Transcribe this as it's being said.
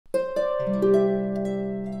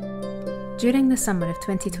During the summer of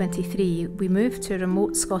 2023, we moved to a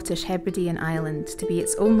remote Scottish Hebridean island to be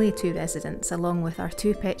its only two residents, along with our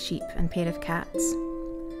 2 pet sheep and pair of cats.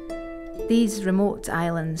 These remote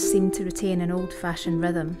islands seem to retain an old-fashioned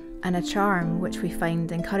rhythm and a charm which we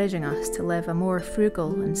find encouraging us to live a more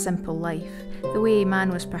frugal and simple life, the way man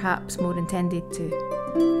was perhaps more intended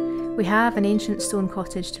to. We have an ancient stone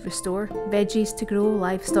cottage to restore, veggies to grow,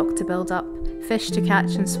 livestock to build up, fish to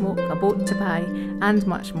catch and smoke, a boat to buy, and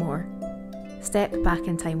much more. Step back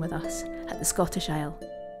in time with us at the Scottish Isle.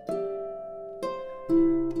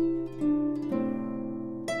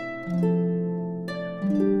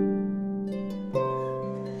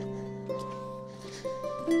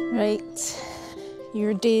 Right,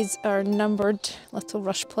 your days are numbered, little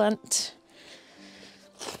rush plant.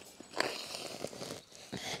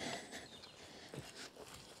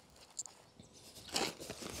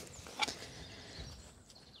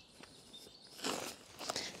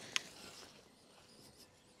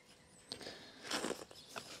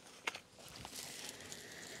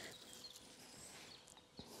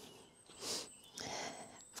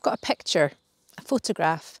 I've got a picture, a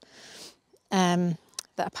photograph that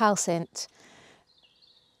a pal sent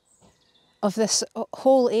of this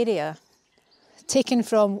whole area, taken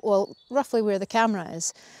from, well, roughly where the camera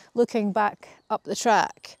is, looking back up the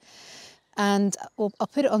track. And I'll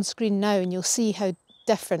put it on screen now and you'll see how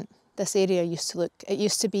different this area used to look. It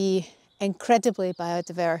used to be incredibly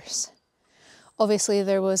biodiverse. Obviously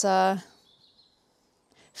there was a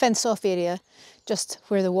fenced off area just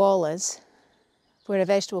where the wall is, where a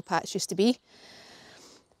vegetable patch used to be.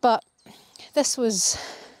 But this was,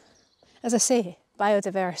 as I say,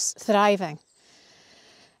 biodiverse, thriving.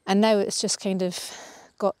 And now it's just kind of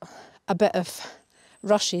got a bit of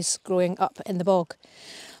rushes growing up in the bog.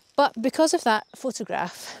 But because of that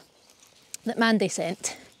photograph that Mandy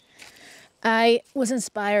sent, I was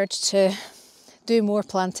inspired to do more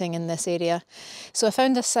planting in this area. So I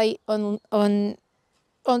found a site on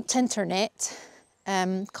Tinternet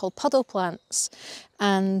called Puddle Plants,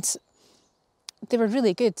 and they were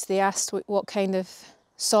really good. They asked what kind of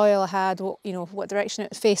soil I had, what direction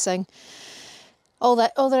it was facing, all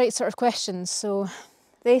the right sort of questions. So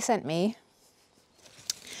they sent me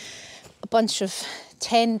a bunch of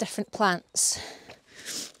 10 different plants.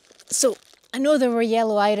 So I know there were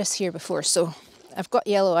yellow iris here before, so I've got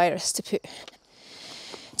yellow iris to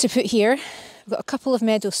put here. I've got a couple of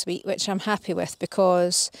meadowsweet, which I'm happy with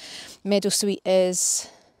because meadowsweet is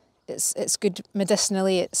it's good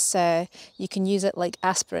medicinally. It's you can use it like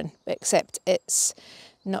aspirin, except it's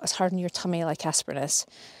not as hard on your tummy like aspirin is.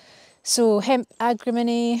 So hemp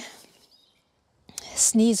agrimony,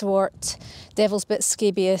 sneezewort, devil's bit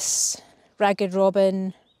scabious, ragged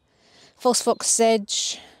robin, false fox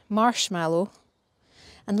sedge, marshmallow,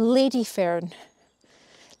 and lady fern.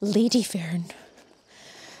 Lady fern.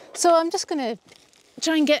 So I'm just going to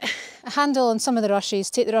try and get a handle on some of the rushes,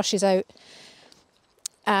 take the rushes out,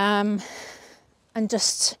 and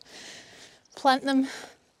just plant them.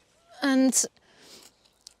 And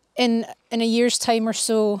in a year's time or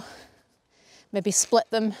so, maybe split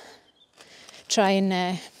them, try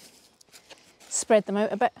and spread them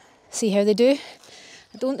out a bit, see how they do.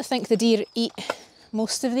 I don't think the deer eat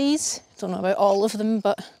most of these. Don't know about all of them,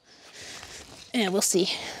 but yeah, we'll see.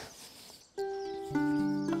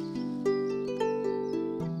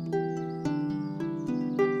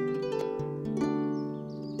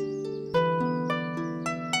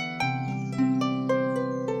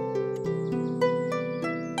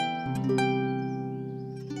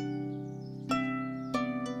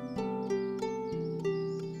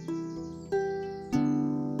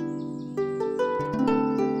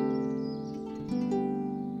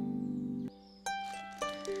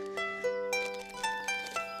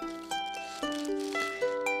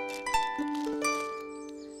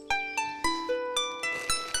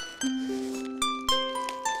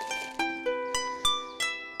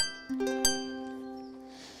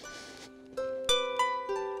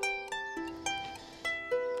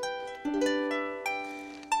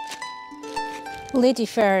 Lady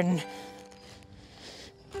fern.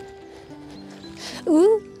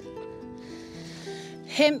 Ooh.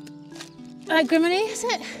 Hemp agrimony, is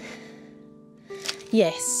it?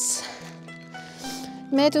 Yes.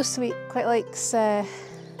 Meadowsweet quite likes a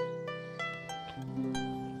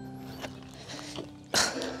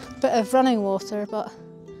bit of running water, but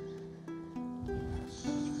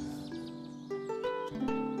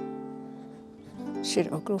sure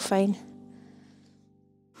it'll grow fine.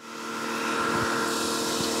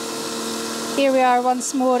 Here we are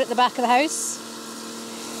once more at the back of the house.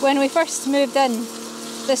 When we first moved in,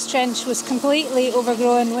 this trench was completely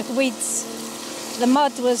overgrown with weeds, The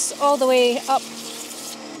mud was all the way up,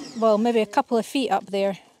 well, maybe a couple of feet up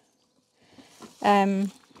there.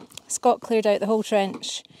 Scott cleared out the whole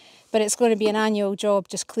trench, but it's going to be an annual job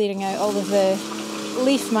just clearing out all of the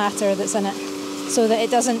leaf matter that's in it so that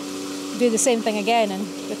it doesn't do the same thing again and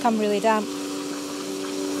become really damp.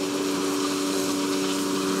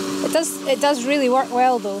 It does really work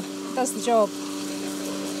well though, it does the job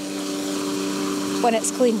when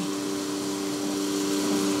it's clean.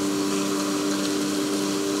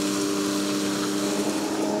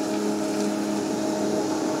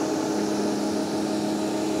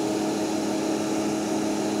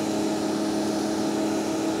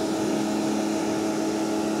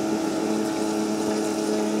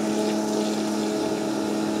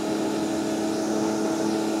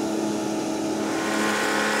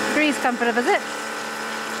 Breeze come for a visit.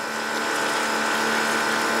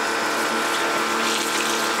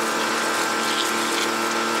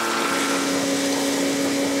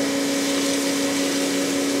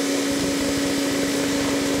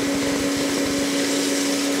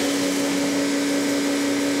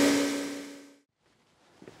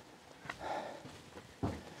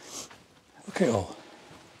 Look at it all.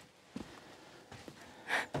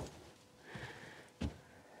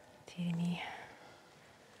 Dear me.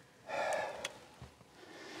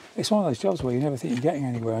 It's one of those jobs where you never think you're getting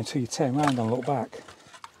anywhere until you turn around and look back.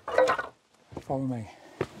 Follow me.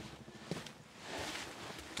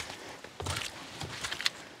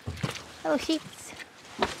 Hello sheeps.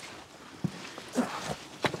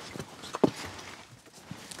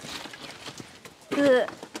 Ugh.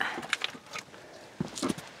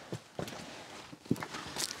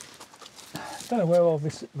 I don't know where all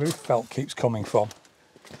this roof felt keeps coming from.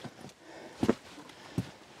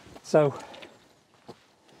 So,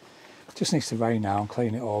 just needs to rain now and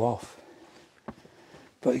clean it all off.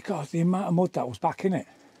 But God, the amount of mud that was back in it.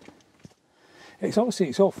 It's obviously,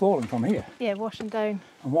 it's all falling from here. Yeah, washing down.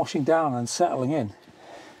 And washing down and settling in.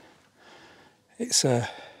 It's hard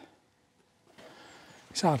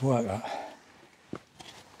work, that.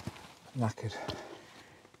 Knackered.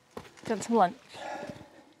 Got some lunch.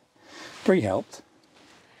 Bree helped.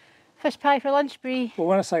 Fish pie for lunch, Bree. Well,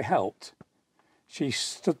 when I say helped, she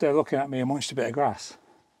stood there looking at me and munched a bit of grass.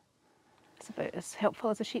 It's about as helpful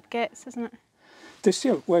as a sheep gets, isn't it? This,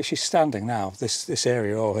 where she's standing now, this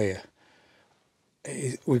area all here,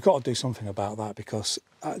 we've got to do something about that because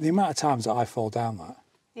the amount of times that I fall down that,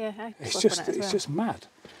 yeah, it's just mad.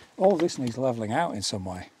 All this needs levelling out in some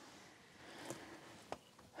way.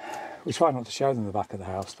 We try not to show them the back of the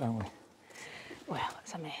house, don't we? Well,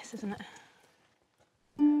 it's a mess, isn't it?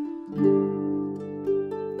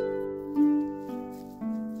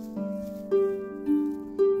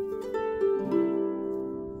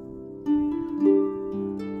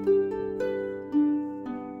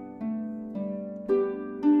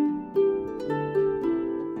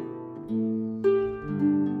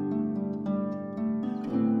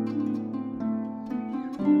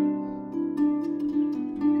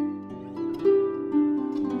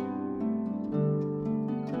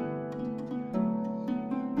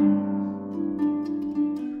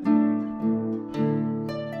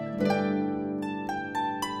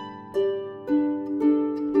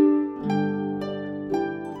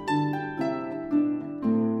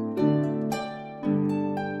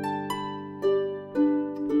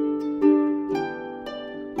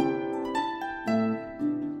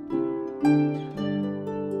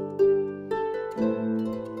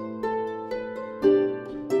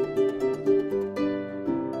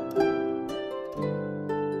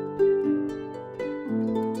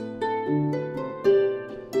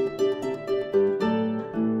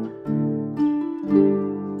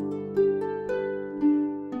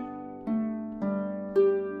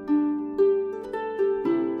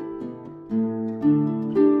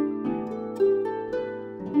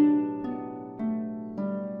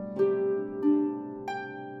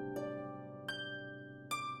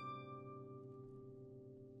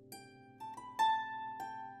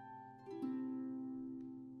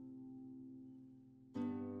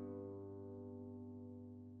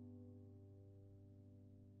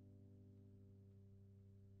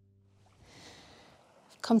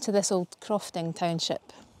 Come to this old crofting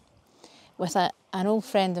township with an old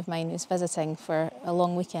friend of mine who's visiting for a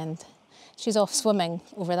long weekend. She's off swimming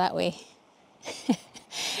over that way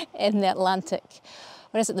in the Atlantic.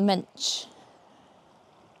 Or is it the Minch?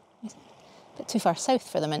 A bit too far south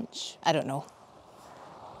for the Minch, I don't know.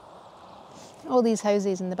 All these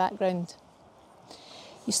houses in the background.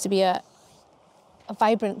 Used to be a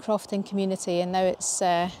vibrant crofting community and now it's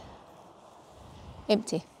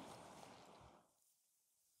empty.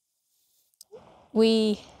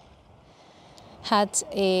 had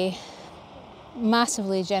a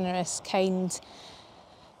massively generous, kind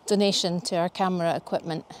donation to our camera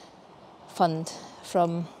equipment fund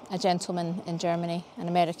from a gentleman in Germany, an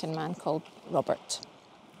American man called Robert.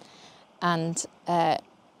 And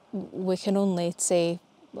we can only say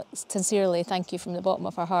sincerely thank you from the bottom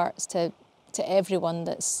of our hearts to everyone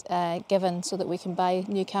that's given so that we can buy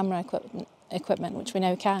new camera equipment, which we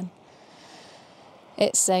now can.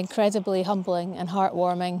 It's incredibly humbling and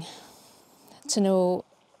heartwarming to know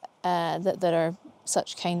that there are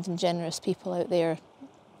such kind and generous people out there.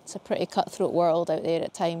 It's a pretty cutthroat world out there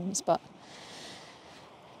at times, but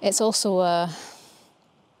it's also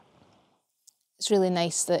it's really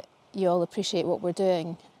nice that you all appreciate what we're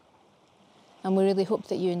doing, and we really hope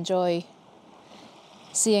that you enjoy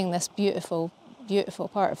seeing this beautiful, beautiful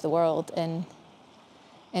part of the world in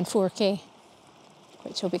 4K,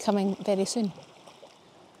 which will be coming very soon.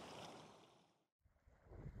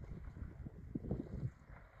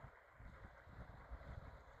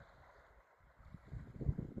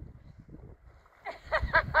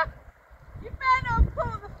 You better not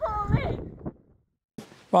pull the full in.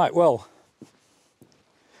 Right, well,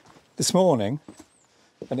 this morning,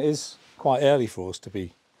 and it is quite early for us to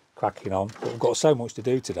be cracking on, but we've got so much to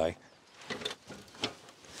do today.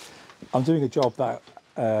 I'm doing a job that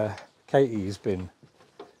Katie has been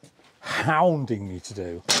hounding me to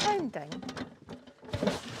do. Hounding?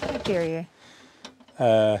 How dare you?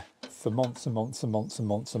 For months and months and months and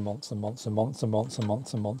months and months and months and months and months and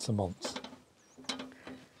months and months and months.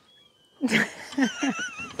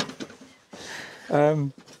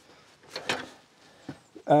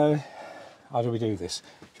 How do we do this?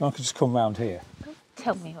 If you want to just come round here.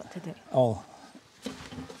 Tell me what to do. Oh,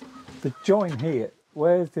 the join here,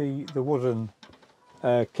 where the wooden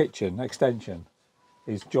kitchen extension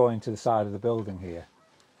is joined to the side of the building here.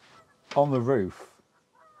 On the roof,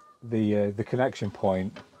 the connection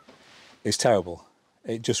point is terrible.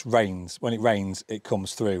 It just rains. When it rains, it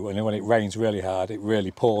comes through, and then when it rains really hard, it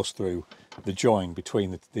really pours through the join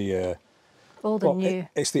between the Old and new.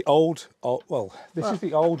 It's the old. Well, this is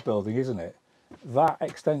the old building, isn't it? That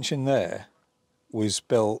extension there was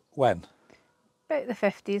built when? About the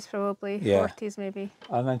 50s probably, Yeah. 40s maybe.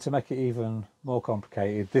 And then to make it even more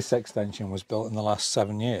complicated, this extension was built in the last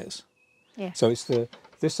 7 years. Yeah. So it's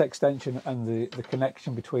this extension and the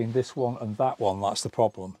connection between this one and that one, that's the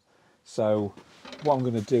problem. So what I'm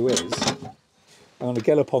going to do is, I'm going to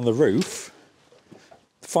get up on the roof,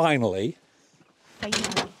 finally,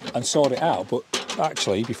 and sort it out. But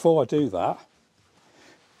actually, before I do that,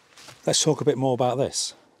 let's talk a bit more about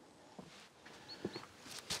this.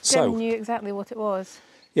 Jim knew exactly what it was.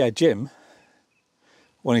 Yeah, Jim,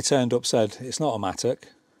 when he turned up, said it's not a mattock,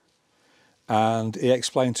 and he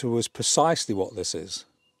explained to us precisely what this is.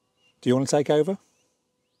 Do you want to take over?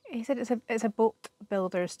 He said it's a boat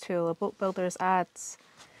builder's tool, a boat builder's adze.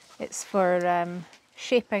 It's for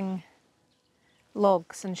shaping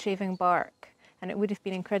logs and shaving bark, and it would have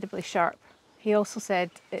been incredibly sharp. He also said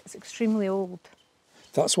it's extremely old.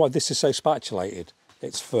 That's why this is so spatulated.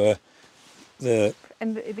 It's for the...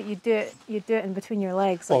 But you do it in between your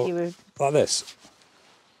legs, like you would... Like this.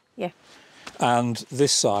 Yeah. And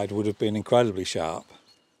this side would have been incredibly sharp.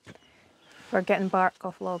 For getting bark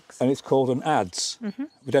off logs. And it's called an adze. Mm-hmm.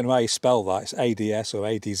 We don't know how you spell that. It's ADS or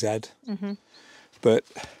ADZ. Mm-hmm. But,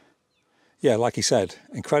 yeah, like he said,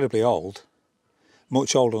 incredibly old.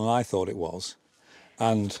 Much older than I thought it was.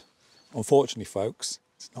 And, unfortunately, folks,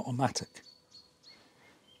 it's not a mattock.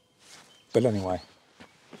 But anyway,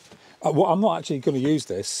 I'm not actually going to use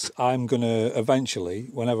this. I'm going to eventually,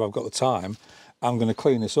 whenever I've got the time, I'm going to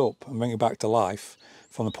clean this up and bring it back to life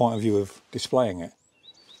from the point of view of displaying it.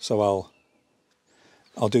 So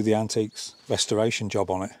I'll do the antiques restoration job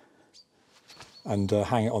on it and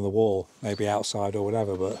hang it on the wall, maybe outside or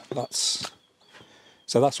whatever. But that's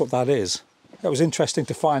what that is. It was interesting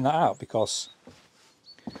to find that out because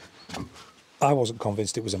I wasn't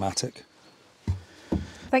convinced it was a mattock.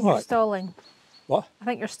 I think you're stalling. What? I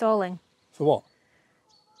think you're stalling. For what?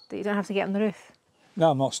 That you don't have to get on the roof.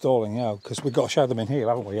 No, I'm not stalling, because we've got to show them in here,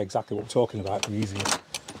 haven't we? Exactly what we're talking about, it'd be easier.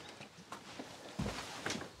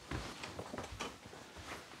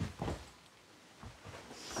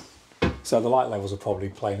 So the light levels are probably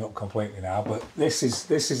playing up completely now, but this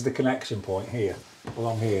is the connection point here,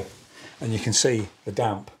 along here. And you can see the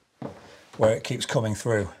damp where it keeps coming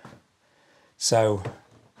through. So...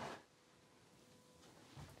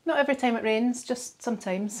 Not every time it rains, just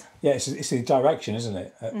sometimes. Yeah, it's the direction, isn't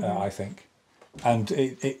it, I think. And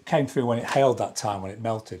it came through when it hailed that time, when it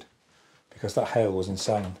melted, because that hail was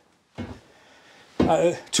insane.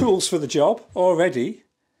 Tools for the job already.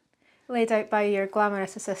 Laid out by your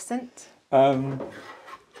glamorous assistant. You're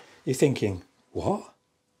thinking, what?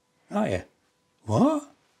 Aren't you?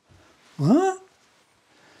 What? What?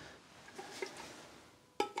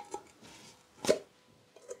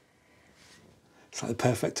 It's like the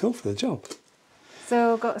perfect tool for the job.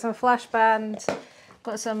 So got some flash band,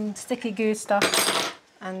 got some sticky goo stuff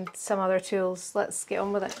and some other tools. Let's get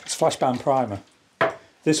on with it. It's flashband primer.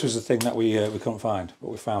 This was the thing that we couldn't find, but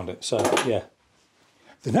we found it. So yeah,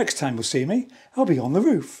 the next time you'll see me, I'll be on the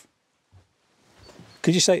roof.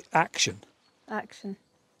 Could you say action? Action.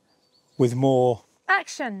 With more...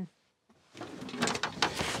 Action!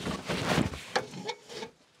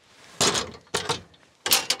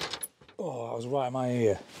 Oh, that was right in my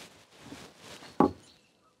ear.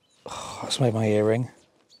 Oh, that's made my ear ring.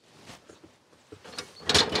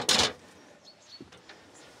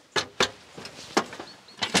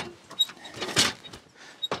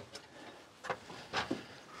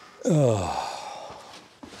 Oh.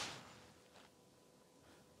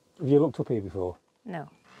 Have you looked up here before? No.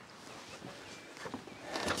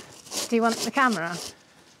 Do you want the camera?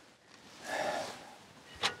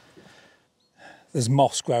 There's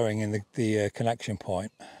moss growing in the connection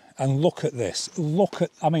point. And look at this. Look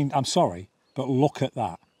at, I mean, I'm sorry, but look at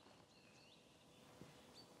that.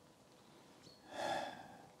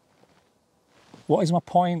 What is my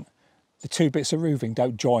point? The two bits of roofing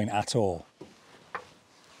don't join at all.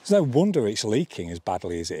 There's no wonder it's leaking as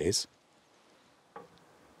badly as it is.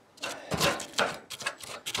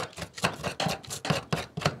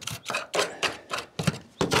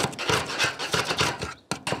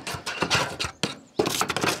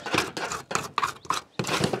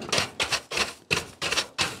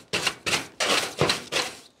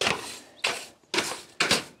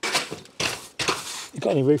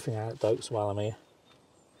 Got any roofing anecdotes while I'm here?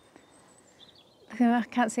 I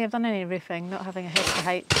can't say I've done any roofing, not having a head to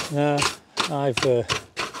height. No, I don't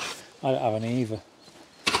have any either.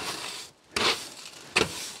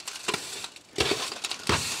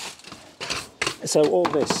 So all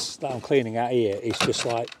this that I'm cleaning out here is just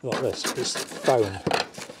like this. It's foam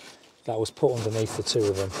that was put underneath the two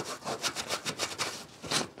of them.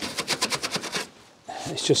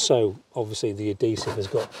 It's just so obviously the adhesive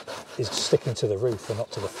is sticking to the roof and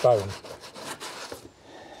not to the foam.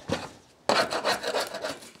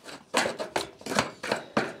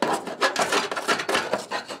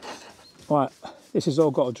 Right, this has all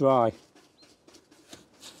got to dry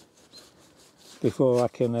before I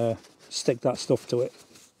can stick that stuff to it.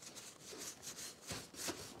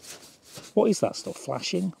 What is that stuff?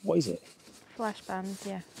 Flashing? What is it? Flash band,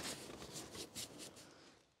 yeah.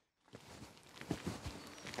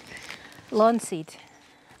 Lawn seed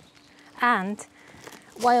and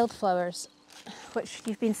wildflowers, which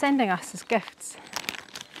you've been sending us as gifts.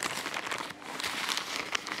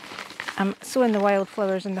 I'm sowing the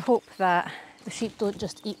wildflowers in the hope that the sheep don't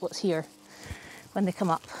just eat what's here when they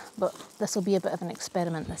come up, but this will be a bit of an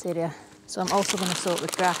experiment, this area. So I'm also going to sow it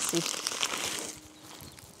with grass seed.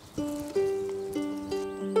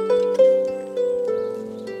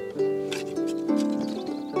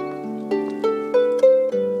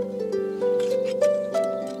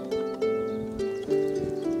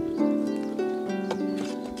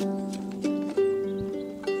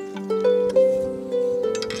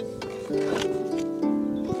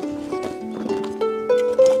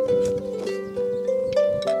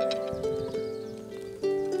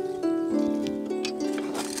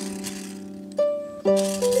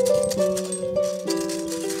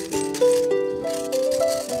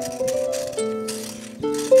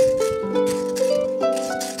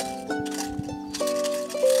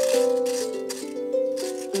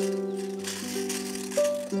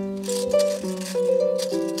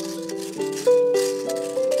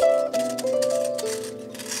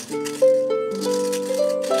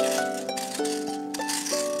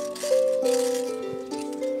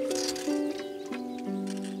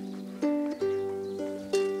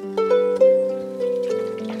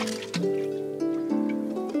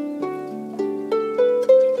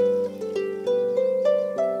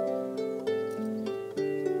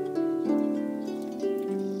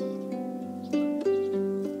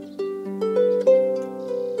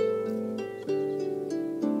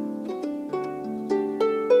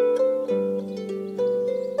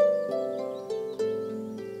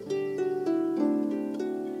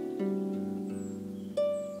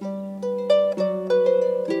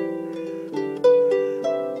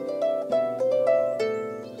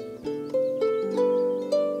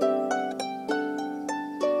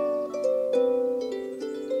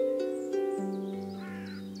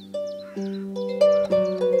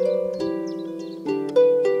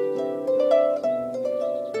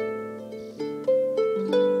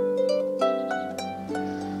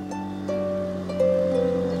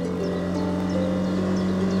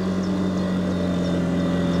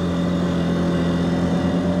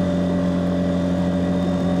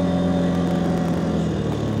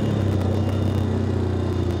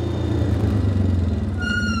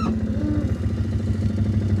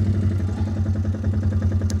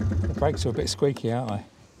 brakes are a bit squeaky, aren't they?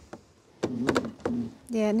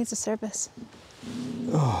 Yeah, it needs a service.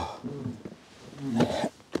 Oh.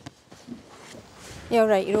 You're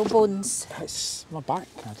right, your old bones. It's my back.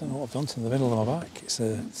 I don't know what I've done to the middle of my back. It's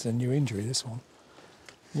a new injury, this one.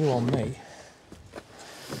 New on me.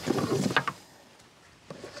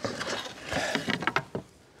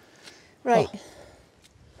 Right. Oh.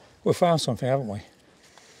 We've found something, haven't we?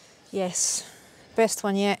 Yes. Best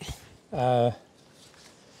one yet.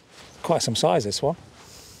 Quite some size, this one.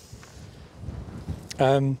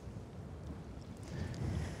 Gonna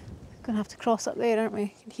have to cross up there, aren't we? You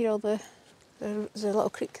can hear all there's a little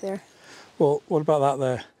creek there. Well, what about that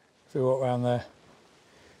there? If we walk around there,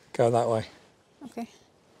 go that way. Okay.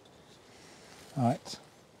 All right.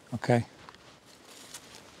 Okay.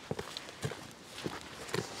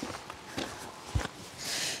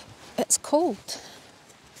 It's cold.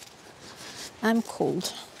 I'm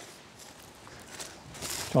cold. Do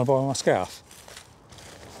you want to borrow my scarf?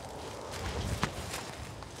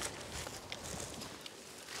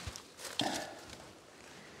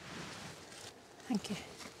 Thank you.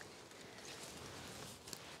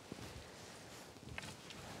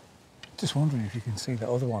 Just wondering if you can see the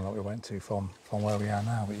other one that we went to from where we are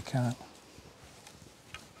now, but you can't.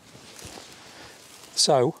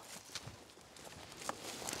 So,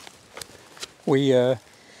 we...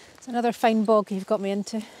 It's another fine bog you've got me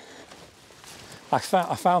into. I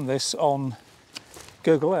found this on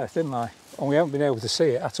Google Earth, didn't I? And we haven't been able to see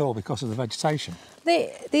it at all because of the vegetation.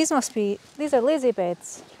 These are lazy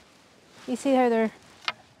beds. You see how they're...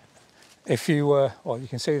 If you, well, you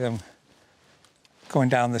can see them going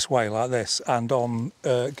down this way like this, and on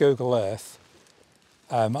Google Earth,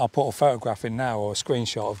 I'll put a photograph in now or a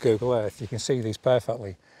screenshot of Google Earth. You can see these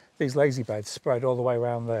perfectly. These lazy beds spread all the way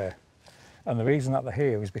around there. And the reason that they're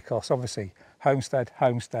here is because obviously homestead,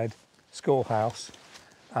 schoolhouse,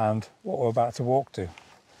 and what we're about to walk to.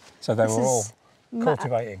 So they were all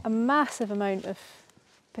cultivating. A massive amount of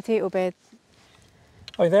potato bed.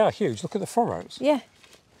 Oh, they are huge. Look at the furrows. Yeah.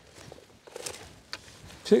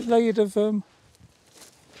 So they'd have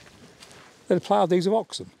ploughed these with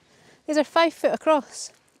oxen. These are 5 foot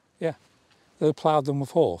across. Yeah. They'd have ploughed them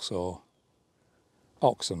with horse or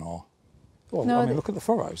oxen or... Well, No, I mean, look at the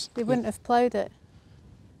furrows. They wouldn't have ploughed it.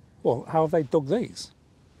 Well, how have they dug these?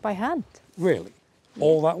 By hand. Really? Yeah.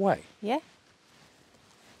 All that way? Yeah.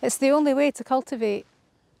 It's the only way to cultivate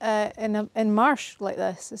in marsh like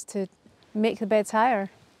this, is to make the beds higher.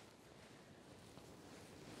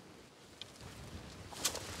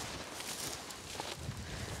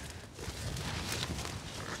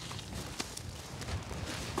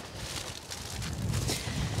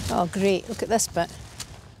 Oh great, look at this bit.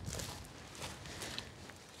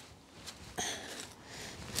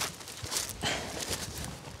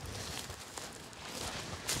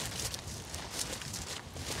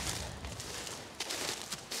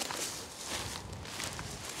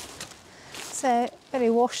 It's very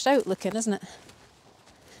washed out looking, isn't it?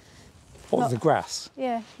 What, the grass?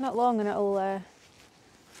 Yeah, not long and it'll...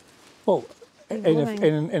 Well, be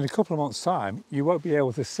in a couple of months' time, you won't be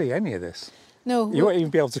able to see any of this. No. You won't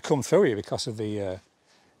even be able to come through here because of the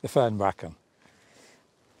fern bracken.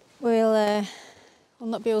 We'll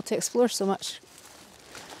not be able to explore so much.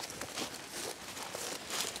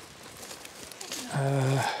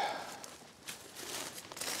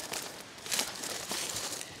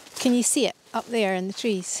 Can you see it up there in the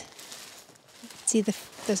trees? See,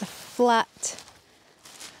 there's a flat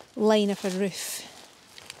line of a roof.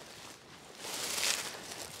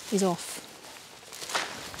 He's off.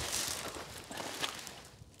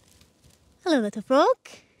 Hello, little frog.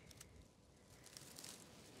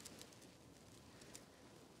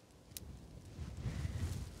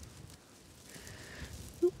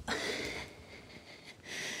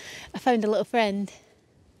 I found a little friend.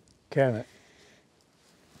 Can it?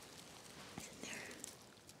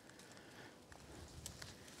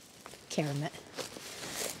 Kermit.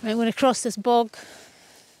 Right, I'm going to cross this bog.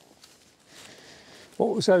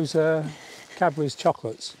 What was those Cadbury's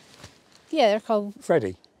chocolates? Yeah, they're called...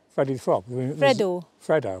 Freddie the Frog. Freddo.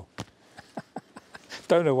 Freddo.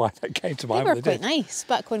 Don't know why that came to mind. They were quite nice,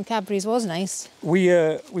 back when Cadbury's was nice. We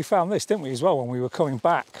found this, didn't we, as well, when we were coming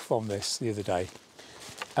back from this the other day.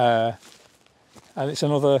 And it's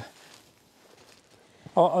another...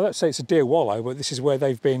 let's say it's a deer wallow, but this is where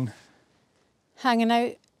they've been... Hanging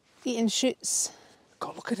out, eating shoots.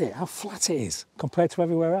 God, look at it, how flat it is compared to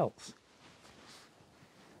everywhere else.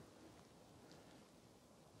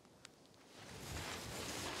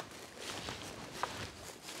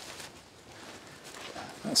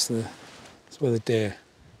 That's where the deer...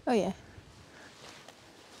 Oh yeah.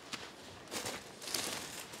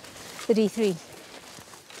 The D3.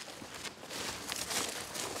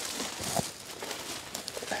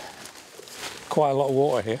 Quite a lot of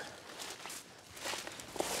water here.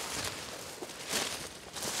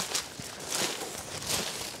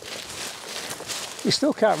 You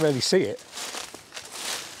still can't really see it.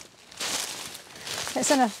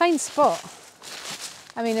 It's in a fine spot.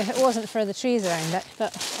 I mean, if it wasn't for the trees around it,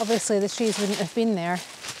 but obviously the trees wouldn't have been there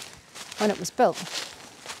when it was built.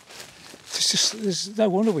 There's no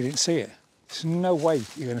wonder we didn't see it. There's no way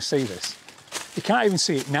you're going to see this. You can't even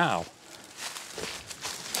see it now,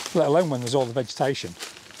 let alone when there's all the vegetation.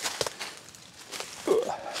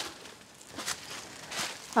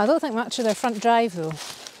 I don't think much of their front drive though.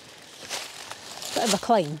 Bit of a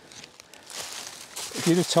climb. If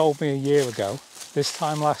you'd have told me a year ago, this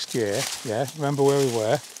time last year, yeah, remember where we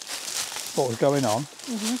were, what was going on,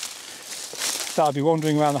 that I'd be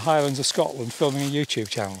wandering around the Highlands of Scotland filming a YouTube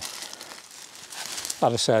channel,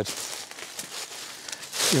 I'd have said,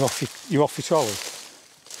 you're off your trolley.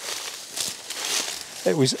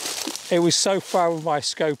 It was so far with my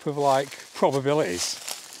scope of like probabilities.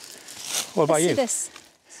 What about you? This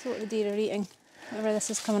is what the deer are eating. Whenever this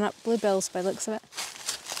is coming up, bluebells by the looks of it.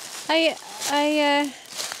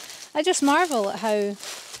 I just marvel at how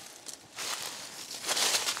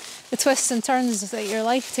the twists and turns that your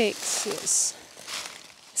life takes.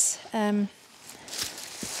 Yeah,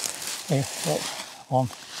 one.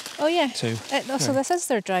 Oh yeah. Two. So this is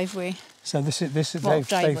their driveway. So this is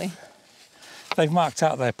Driveway. they've marked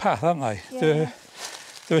out their path, haven't they? Yeah.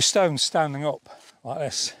 There are stones standing up like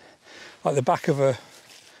this, like the back of a,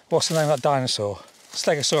 what's the name of that dinosaur?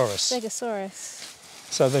 Stegosaurus. Stegosaurus.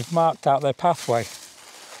 So they've marked out their pathway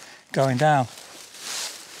going down.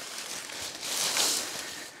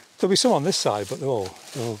 There'll be some on this side, but they're all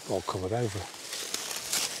covered over.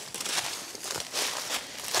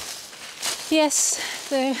 Yes,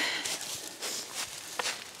 the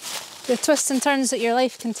twists and turns that your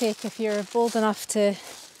life can take if you're bold enough to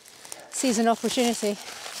seize an opportunity.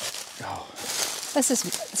 Oh. This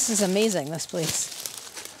is amazing, this place.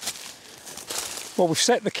 Well, we've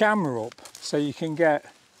set the camera up so you can get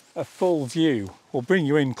a full view. We'll bring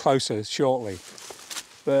you in closer shortly.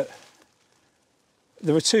 But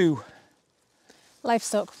there are two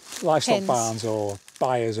Livestock pens. Barns or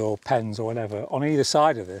byres or pens or whatever on either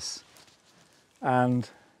side of this. And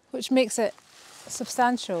which makes it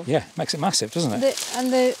substantial. Yeah, makes it massive, doesn't it?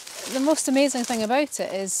 The most amazing thing about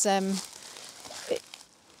it is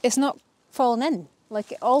it's not fallen in.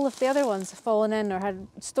 Like all of the other ones have fallen in or had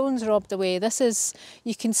stones robbed away. This is,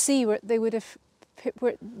 you can see where they would have,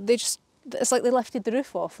 it's like they lifted the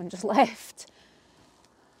roof off and just left.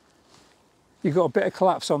 You've got a bit of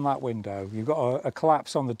collapse on that window. You've got a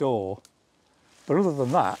collapse on the door. But other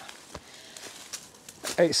than that,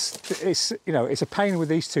 it's you know, it's a pain with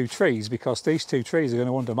these two trees because these two trees are going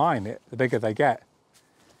to undermine it the bigger they get.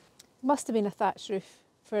 Must have been a thatched roof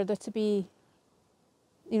for there to be,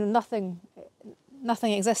 you know, nothing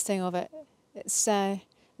existing of it. It's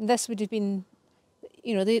this would have been,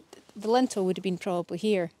 you know, the lintel would have been probably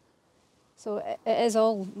here. So it is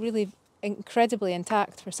all really incredibly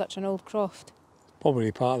intact for such an old croft.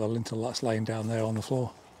 Probably part of the lintel that's laying down there on the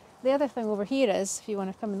floor. The other thing over here is, if you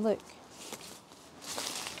want to come and look,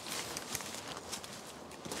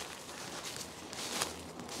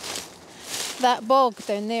 that bog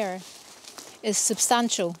down there is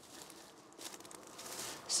substantial.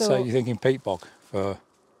 So you're thinking peat bog for?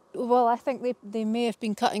 Well, I think they may have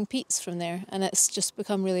been cutting peats from there and it's just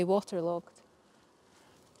become really waterlogged.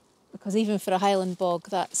 Because even for a highland bog,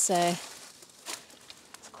 that's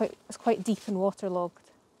it's quite deep and waterlogged.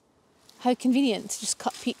 How convenient to just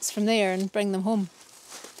cut peats from there and bring them home.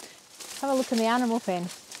 Have a look in the animal pen.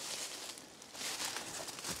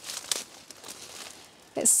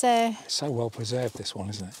 It's so well preserved, this one,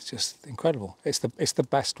 isn't it? It's just incredible. It's the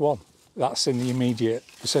best one. That's in the immediate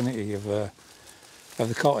vicinity of the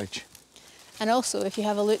cottage. And also, if you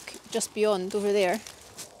have a look just beyond over there.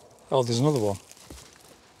 Oh, there's another one.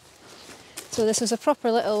 So this was a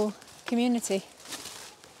proper little community.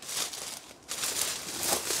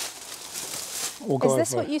 We'll Is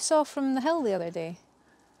this what you saw from the hill the other day?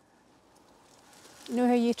 You know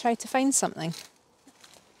how you tried to find something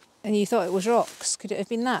and you thought it was rocks? Could it have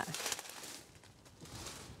been that?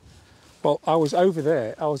 Well, I was over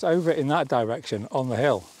there. I was over in that direction on the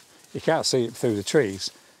hill. You can't see it through the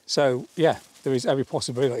trees. So, yeah, there is every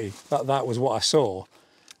possibility that that was what I saw.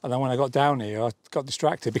 And then when I got down here, I got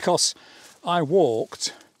distracted because I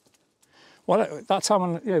walked. Well, that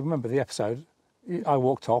time, remember the episode? I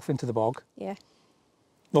walked off into the bog. Yeah.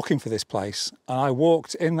 Looking for this place. And I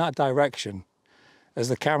walked in that direction as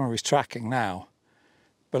the camera is tracking now.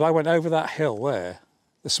 But I went over that hill there,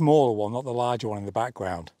 the smaller one, not the larger one in the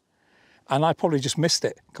background, and I probably just missed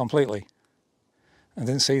it completely. I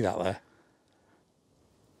didn't see that there.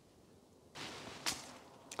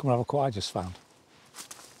 Come and have a look what I just found.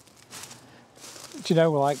 Do you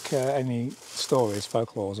know, like any stories,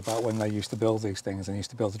 folklores about when they used to build these things and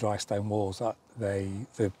used to build the dry stone walls, that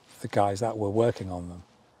the guys that were working on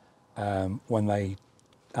them, when they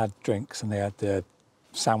had drinks and they had the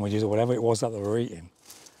sandwiches or whatever it was that they were eating,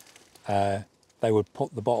 they would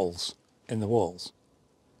put the bottles in the walls.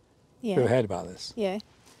 Yeah. Have you ever heard about this? Yeah.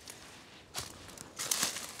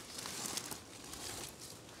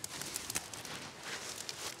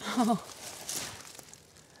 Oh.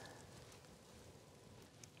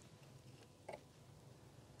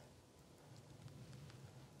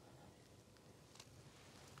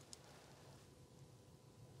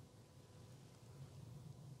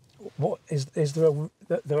 What is there?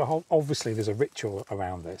 Obviously, there's a ritual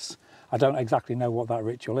around this. I don't exactly know what that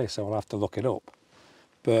ritual is, so I'll have to look it up.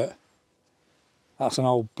 But that's an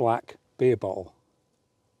old black beer bottle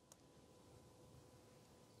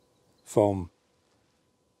from,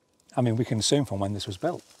 I mean, we can assume from when this was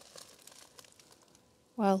built.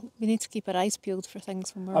 Well, we need to keep our eyes peeled for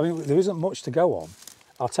things when we're... I mean, there isn't much to go on.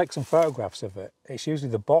 I'll take some photographs of it. It's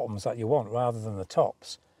usually the bottoms that you want rather than the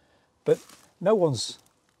tops. But no one's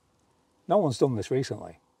done this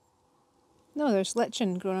recently. No, there's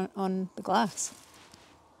lichen growing on the glass.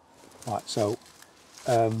 Right, so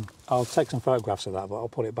I'll take some photographs of that, but I'll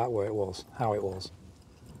put it back where it was, how it was.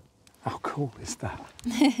 How cool is that?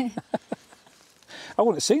 I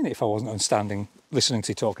wouldn't have seen it if I wasn't standing, listening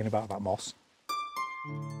to you talking about that moss.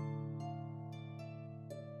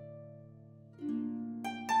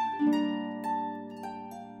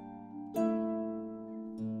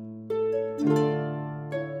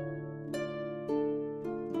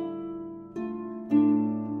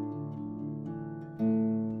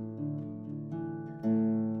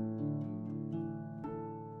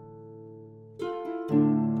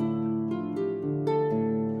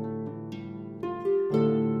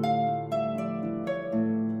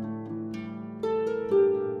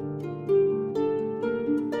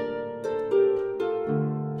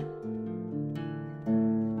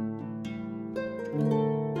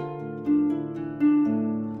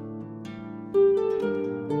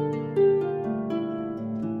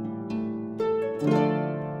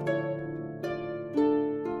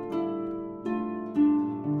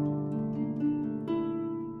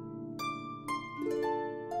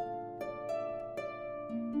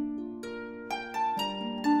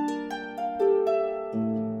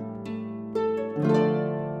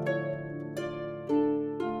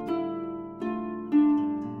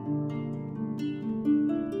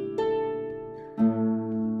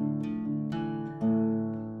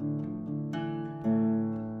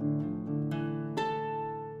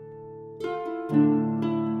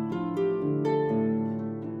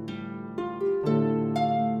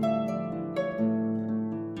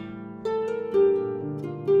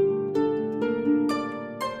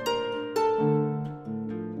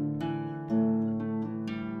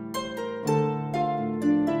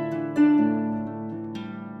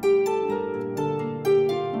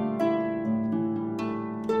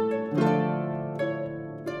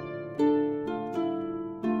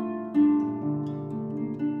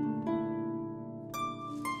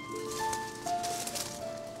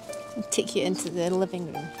 Take you into the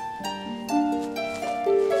living room.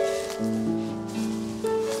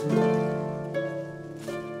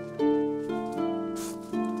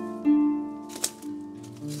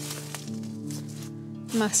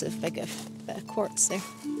 Massive bit of quartz there.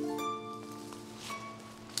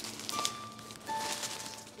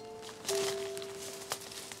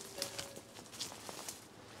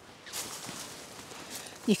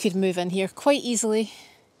 You could move in here quite easily.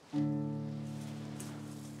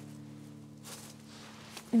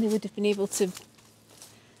 And they would have been able to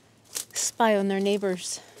spy on their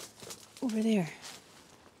neighbours over there.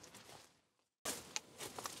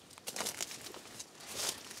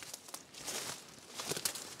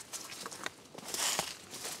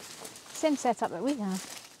 Same setup that we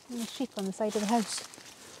have, and the sheep on the side of the house.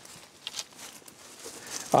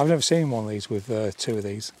 I've never seen one of these with two of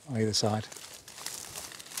these on either side.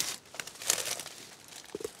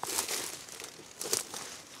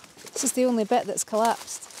 This is the only bit that's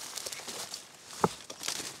collapsed.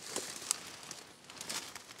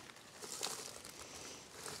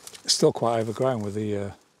 It's still quite overgrown with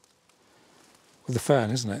the fern,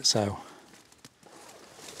 isn't it? So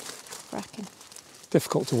Cracking.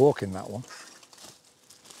 difficult to walk in that one.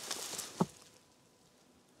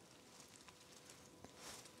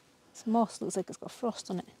 This moss looks like it's got frost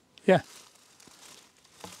on it. Yeah.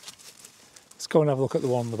 Let's go and have a look at the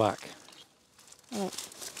one on the back. Right.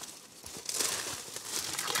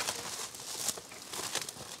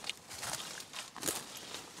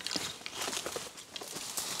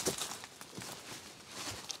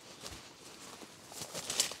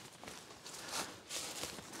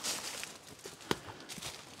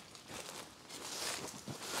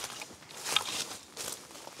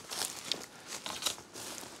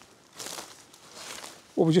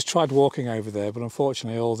 Well, we just tried walking over there, but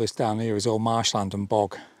unfortunately all this down here is all marshland and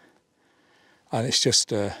bog. And it's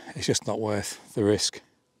just not worth the risk.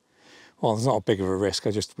 Well, there's not a big of a risk,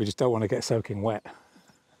 we just don't want to get soaking wet.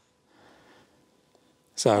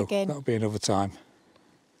 So that'll be another time.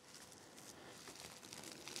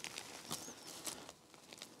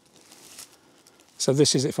 So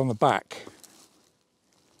this is it from the back.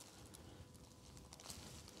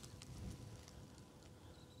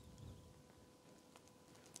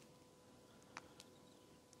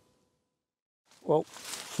 Well,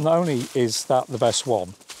 not only is that the best one,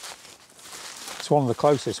 it's one of the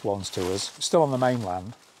closest ones to us, still on the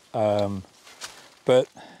mainland, but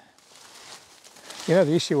you know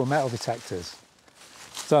the issue with metal detectors,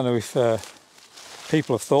 I don't know if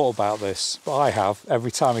people have thought about this, but I have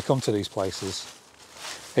every time we come to these places,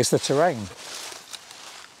 it's the terrain.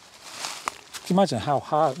 Can you imagine how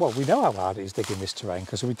hard, well we know how hard it is digging this terrain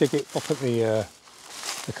because we dig it up at the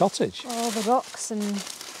cottage. All the rocks and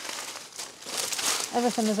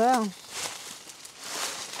everything as well.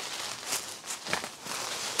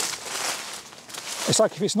 It's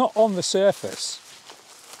like if it's not on the surface,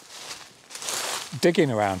 digging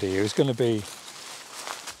around here is going to be,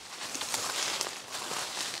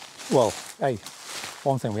 well, hey,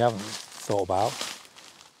 one thing we haven't thought about,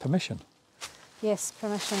 permission. Yes,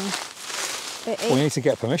 permission. We need to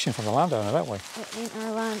get permission from the landowner, don't we? It ain't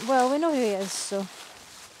our land. Well, we know who he is, so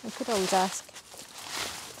we could always ask.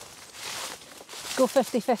 Go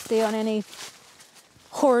 50-50 on any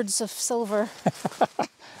hoards of silver.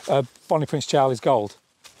 Bonnie Prince Charlie's gold.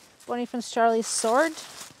 Bonnie Prince Charlie's sword.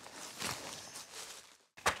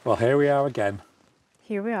 Well, here we are again.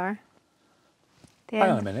 Here we are.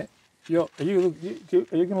 Hang on a minute. Are you going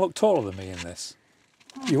to look taller than me in this?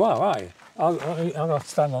 Oh. You are, aren't you? I'll have to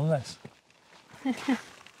stand on this.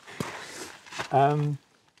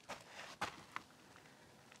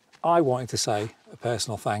 I wanted to say a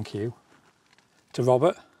personal thank you to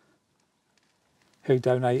Robert, who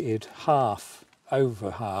donated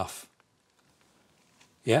over half,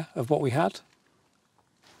 yeah, of what we had.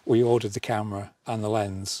 We ordered the camera and the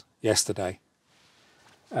lens yesterday.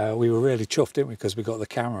 We were really chuffed, didn't we, because we got the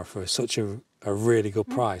camera for such a really good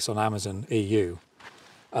price on Amazon EU.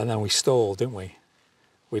 And then we stalled, didn't we?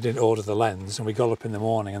 We didn't order the lens and we got up in the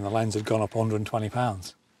morning and the lens had gone up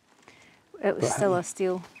 £120. It was still a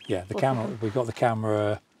steal. Yeah, the camera, we got the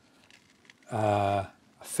camera a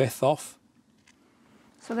fifth off.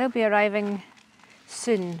 So they'll be arriving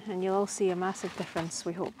soon and you'll all see a massive difference,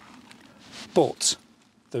 we hope. But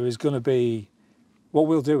there is going to be, what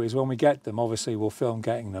we'll do is when we get them, obviously we'll film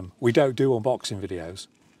getting them. We don't do unboxing videos,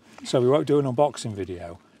 so we won't do an unboxing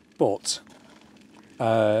video, but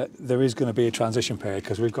there is going to be a transition period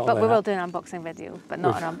because we've got. But we will do an unboxing video, but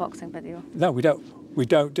not an unboxing video. No, we don't. We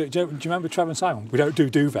don't do. Do you remember Trevor and Simon? We don't do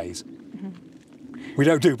duvets. Mm-hmm. We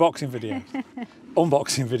don't do boxing videos.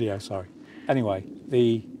 Unboxing video. Sorry. Anyway,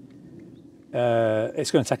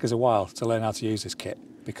 it's going to take us a while to learn how to use this kit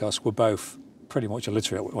because we're both pretty much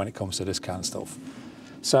illiterate when it comes to this kind of stuff.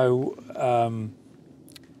 So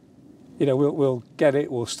you know, we'll get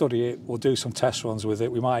it, we'll study it, we'll do some test runs with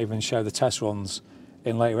it. We might even show the test runs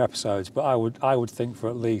in later episodes, but I would think for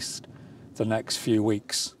at least the next few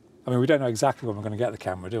weeks. I mean, we don't know exactly when we're going to get the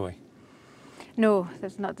camera, do we? No,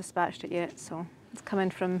 they've not dispatched it yet, so it's coming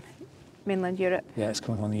from mainland Europe. Yeah, it's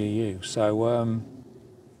coming from the EU. So,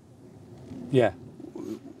 yeah,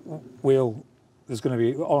 there's going to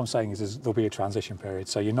be, all I'm saying is there'll be a transition period,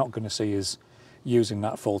 so you're not going to see us using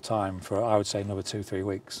that full time for, I would say, another 2-3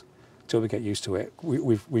 weeks till we get used to it.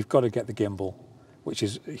 We've got to get the gimbal, which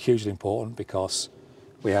is hugely important because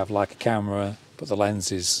we have like a camera, but the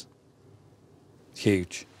lens is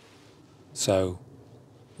huge. So,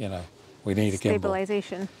 you know, we need a gimbal.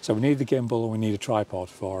 Stabilisation. So we need the gimbal and we need a tripod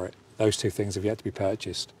for it. Those two things have yet to be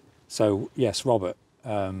purchased. So, yes, Robert,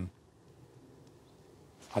 I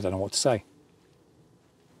don't know what to say.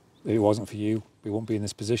 If it wasn't for you, we wouldn't be in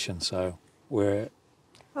this position. So we're...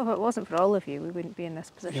 Well, if it wasn't for all of you, we wouldn't be in this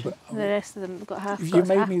position. Yeah, but, the rest of them got half. You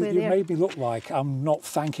made me look like I'm not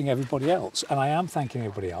thanking everybody else, and I am thanking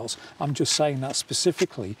everybody else. I'm just saying that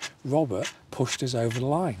specifically, Robert pushed us over the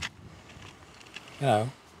line. You know,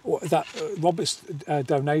 That Robert's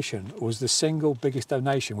donation was the single biggest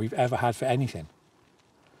donation we've ever had for anything.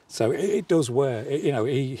 So it does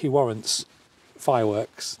he warrants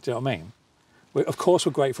fireworks. Do you know what I mean? Of course,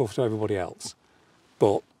 we're grateful to everybody else,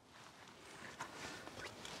 but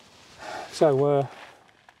so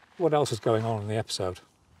what else is going on in the episode?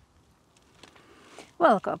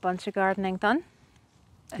 Well, I got a bunch of gardening done.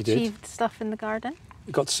 You did? Achieved stuff in the garden.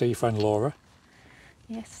 You got to see your friend Laura.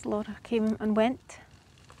 Yes, Laura came and went.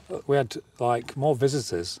 We had like more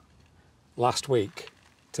visitors last week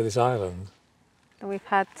to this island Than we've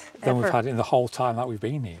had than ever. we've had in the whole time that we've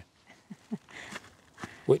been here,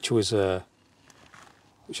 which was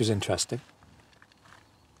interesting.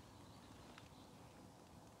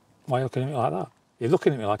 Why are you looking at me like that? You're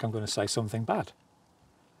looking at me like I'm going to say something bad.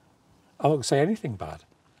 I won't say anything bad.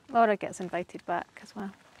 Laura gets invited back as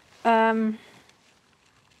well.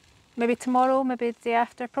 Maybe tomorrow, maybe the day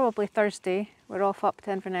after, probably Thursday. We're off up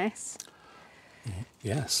to Inverness.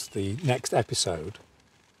 Yes, the next episode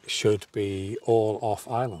should be all off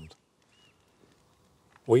island.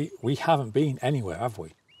 We haven't been anywhere, have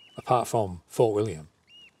we? Apart from Fort William,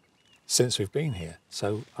 since we've been here.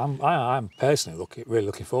 So I'm personally really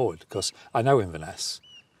looking forward, because I know Inverness,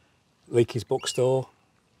 Leakey's bookstore,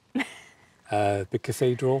 the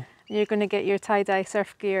cathedral. You're going to get your tie-dye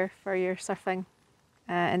surf gear for your surfing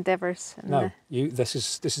endeavours. No, this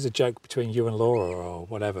is a joke between you and Laura or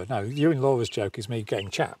whatever. No, you and Laura's joke is me getting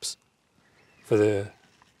chaps for the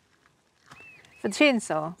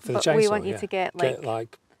chainsaw. For the but chainsaw, we want you yeah. to get Get,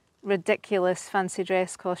 like ridiculous fancy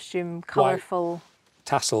dress costume, colourful.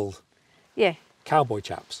 tasseled Yeah, cowboy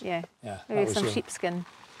chaps. yeah. Yeah, Maybe that was some your- sheepskin.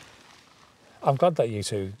 I'm glad that you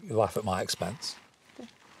two laugh at my expense.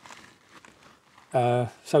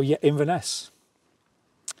 So yeah, Inverness.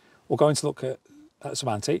 We're going to look at some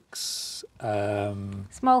antiques.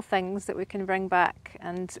 Small things that we can bring back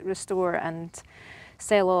and restore and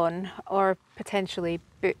sell on, or potentially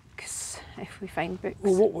books if we find books.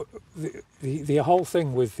 Well, the whole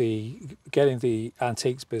thing with getting the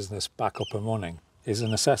antiques business back up and running is a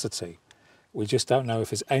necessity. We just don't know if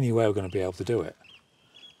there's any way we're going to be able to do it,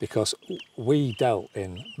 because we dealt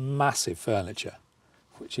in massive furniture,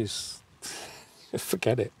 which is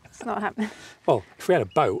forget it. It's not happening. Well, if we had a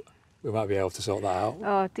boat, we might be able to sort that out.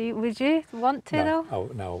 Oh, would you want to No, though?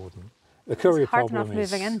 no, I wouldn't. The courier hard problem enough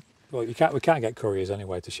is moving in. well, we can't get couriers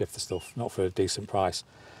anyway to shift the stuff, not for a decent price.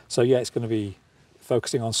 So yeah, it's going to be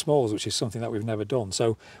focusing on smalls, which is something that we've never done.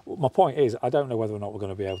 So my point is, I don't know whether or not we're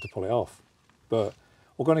going to be able to pull it off, but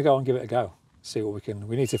we're going to go and give it a go. See what we can.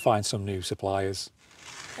 We need to find some new suppliers,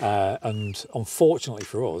 and unfortunately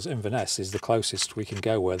for us, Inverness is the closest we can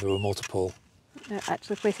go where there are multiple.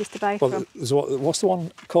 Actually, places to buy Well, from. there's what's the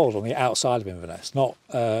one called on the outside of Inverness? Not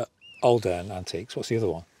Auld Lang Antiques. What's the other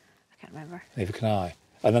one? I can't remember. Neither can I.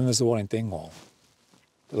 And then there's the one in Dingwall.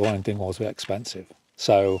 But the one in Dingwall is a bit expensive.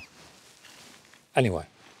 So, anyway,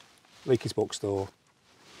 Leakey's bookstore.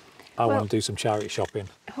 I want to do some charity shopping.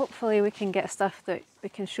 Hopefully we can get stuff that we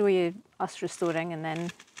can show you us restoring, and then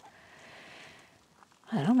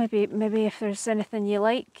I don't know, maybe if there's anything you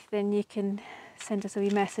like, then you can send us a wee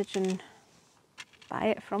message and buy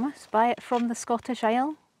it from us. Buy it from the Scottish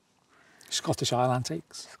Isle. Scottish Isle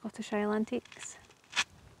Antiques. Scottish Isle Antiques.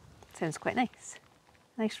 Sounds quite nice.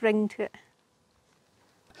 Nice ring to it.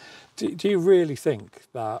 Do you really think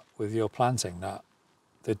that with your planting that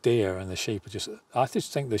the deer and the sheep are just... I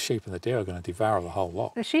just think the sheep and the deer are going to devour the whole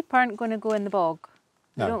lot. The sheep aren't going to go in the bog.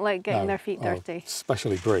 They No, don't like getting no. their feet dirty.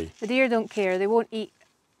 Especially brie. The deer don't care. They won't eat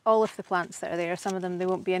all of the plants that are there. Some of them they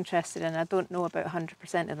won't be interested in. I don't know about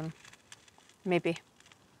 100% of them. Maybe.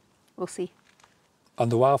 We'll see.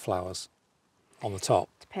 And the wildflowers on the top.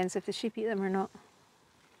 Depends if the sheep eat them or not.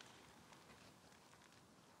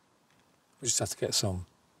 We just have to get some...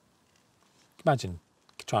 Imagine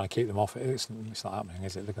trying to keep them off it. It's not happening,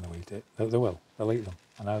 is it? They're going to eat it. They will. They'll eat them.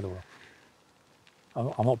 I know they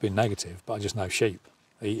will. I'm not being negative, but I just know sheep.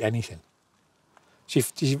 They eat anything. She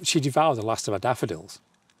devoured the last of our daffodils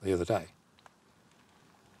the other day.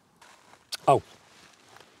 Oh,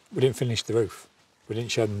 we didn't finish the roof. We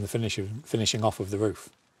didn't show them the finishing off of the roof.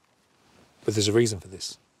 But there's a reason for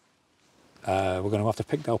this. We're going to have to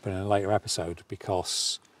pick that up in a later episode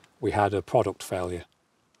because we had a product failure.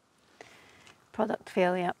 Product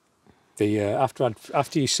failure.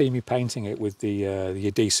 After you see me painting it with the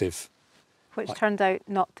adhesive, Which turned out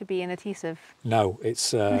not to be an adhesive. no,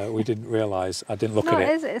 it's we didn't realise. I didn't look No,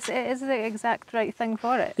 at it. it is the exact right thing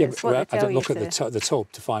for it. Yeah, it's but what they I tell didn't you look to. at the tub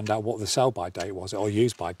to find out what the sell by date was or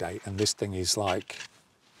use by date, and this thing is like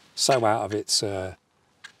so out of its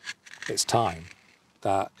time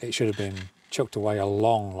that it should have been chucked away a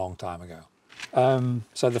long, long time ago.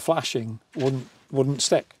 so the flashing wouldn't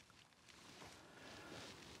stick.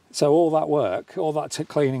 So all that work, all that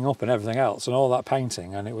cleaning up and everything else, and all that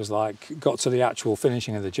painting, and it was like, got to the actual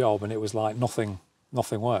finishing of the job, and it was like nothing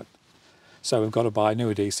worked. So we've got to buy new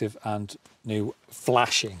adhesive and new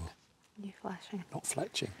flashing. New flashing. Not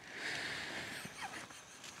fletching.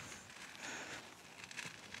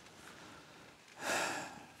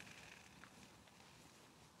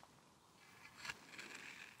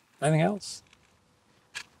 Anything else?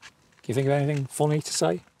 Can you think of anything funny to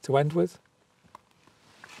say, to end with?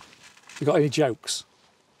 You got any jokes?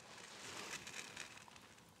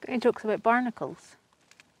 Got any jokes about barnacles?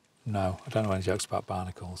 No, I don't know any jokes about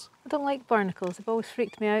barnacles. I don't like barnacles. They've always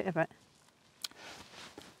freaked me out a bit.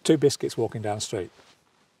 2 biscuits walking down the street.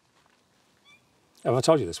 Have I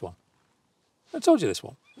told you this one? I told you this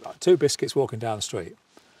one. Right, 2 biscuits walking down the street,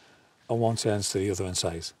 and one turns to the other and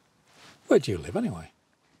says, "Where do you live anyway?"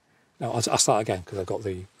 No, I'll start again because I got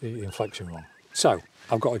the inflection wrong. So,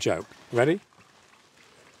 I've got a joke. Ready?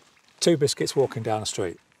 2 biscuits walking down the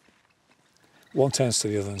street. One turns to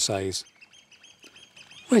the other and says,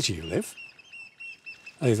 "Where do you live?"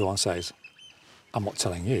 And the other one says, "I'm not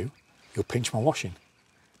telling you, you'll pinch my washing."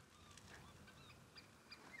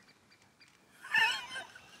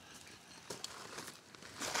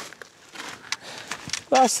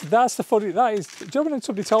 That's the funny, that is, do you know when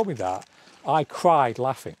somebody told me that? I cried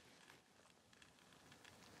laughing.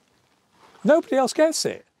 Nobody else gets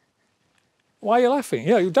it. Why are you laughing?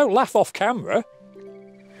 You know, you don't laugh off camera.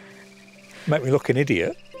 Make me look an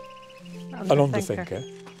idiot. An underthinker.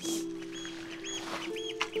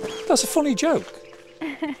 That's a funny joke.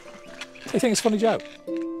 You think it's a funny joke?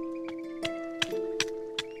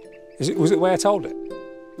 Was it the way I told it?